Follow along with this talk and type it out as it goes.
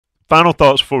final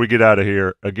thoughts before we get out of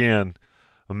here. Again,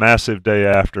 a massive day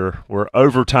after. We're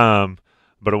over time,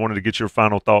 but I wanted to get your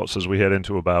final thoughts as we head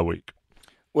into a bye week.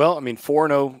 Well, I mean,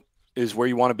 4-0 is where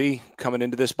you want to be coming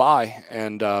into this bye,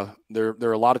 and there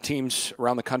are a lot of teams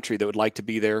around the country that would like to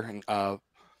be there. And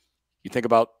you think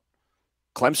about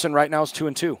Clemson right now is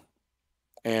 2-2,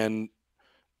 and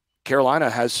Carolina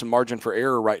has some margin for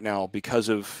error right now because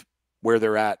of where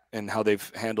they're at and how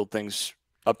they've handled things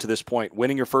up to this point.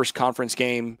 Winning your first conference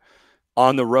game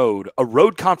on the road, a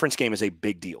road conference game is a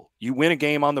big deal. You win a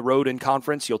game on the road in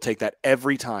conference, you'll take that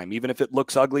every time, even if it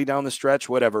looks ugly down the stretch,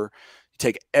 whatever. You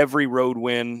take every road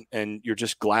win, and you're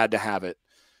just glad to have it.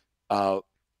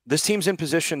 This team's in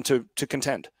position to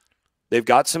contend. They've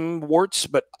got some warts,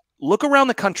 but look around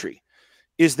the country.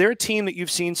 Is there a team that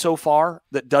you've seen so far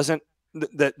that doesn't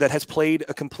that has played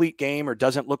a complete game or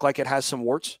doesn't look like it has some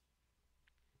warts?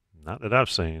 Not that I've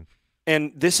seen.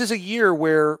 And this is a year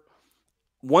where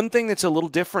one thing that's a little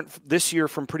different this year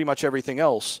from pretty much everything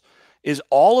else is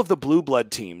all of the blue blood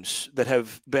teams that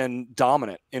have been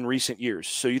dominant in recent years.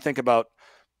 So you think about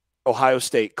Ohio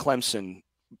State, Clemson,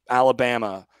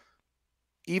 Alabama,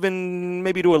 even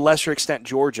maybe to a lesser extent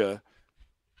Georgia.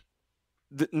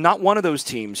 Not one of those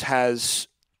teams has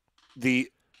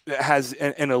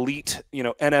an elite,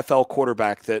 NFL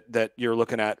quarterback that you're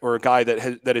looking at, or a guy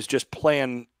that is just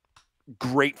playing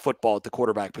great football at the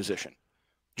quarterback position.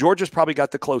 Georgia's probably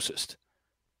got the closest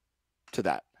to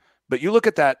that. But you look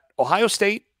at that, Ohio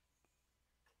State,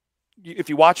 if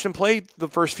you watch them play the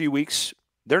first few weeks,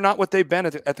 they're not what they've been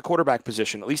at the quarterback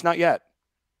position, at least not yet.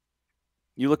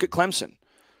 You look at Clemson.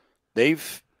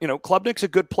 Klubnik's a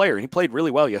good player, and he played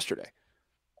really well yesterday.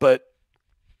 But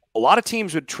a lot of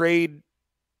teams would trade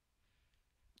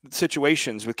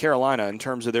situations with Carolina in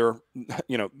terms of their,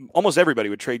 almost everybody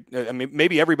would trade. I mean,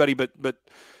 maybe everybody, but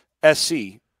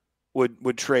SC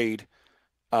would trade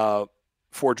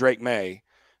for Drake May.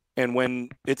 And when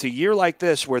it's a year like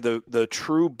this where the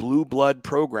true blue blood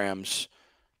programs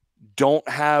don't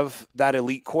have that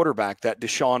elite quarterback, that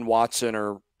Deshaun Watson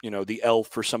or, the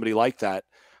Elf or somebody like that,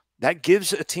 that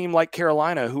gives a team like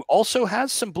Carolina, who also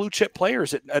has some blue chip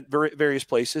players at various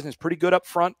places and is pretty good up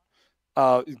front,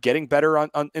 getting better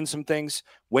in some things.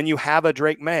 When you have a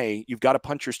Drake May, you've got a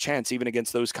puncher's chance even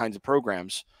against those kinds of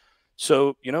programs.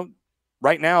 So,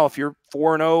 right now, if you're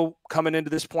 4-0 coming into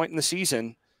this point in the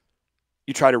season,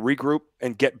 you try to regroup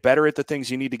and get better at the things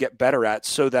you need to get better at,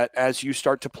 so that as you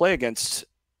start to play against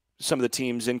some of the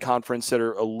teams in conference that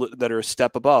are a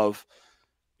step above,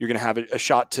 you're going to have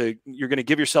you're going to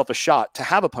give yourself a shot to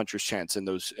have a puncher's chance in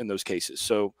those cases.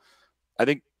 So I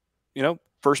think,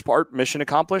 first part, mission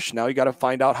accomplished. Now you got to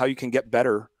find out how you can get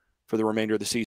better for the remainder of the season.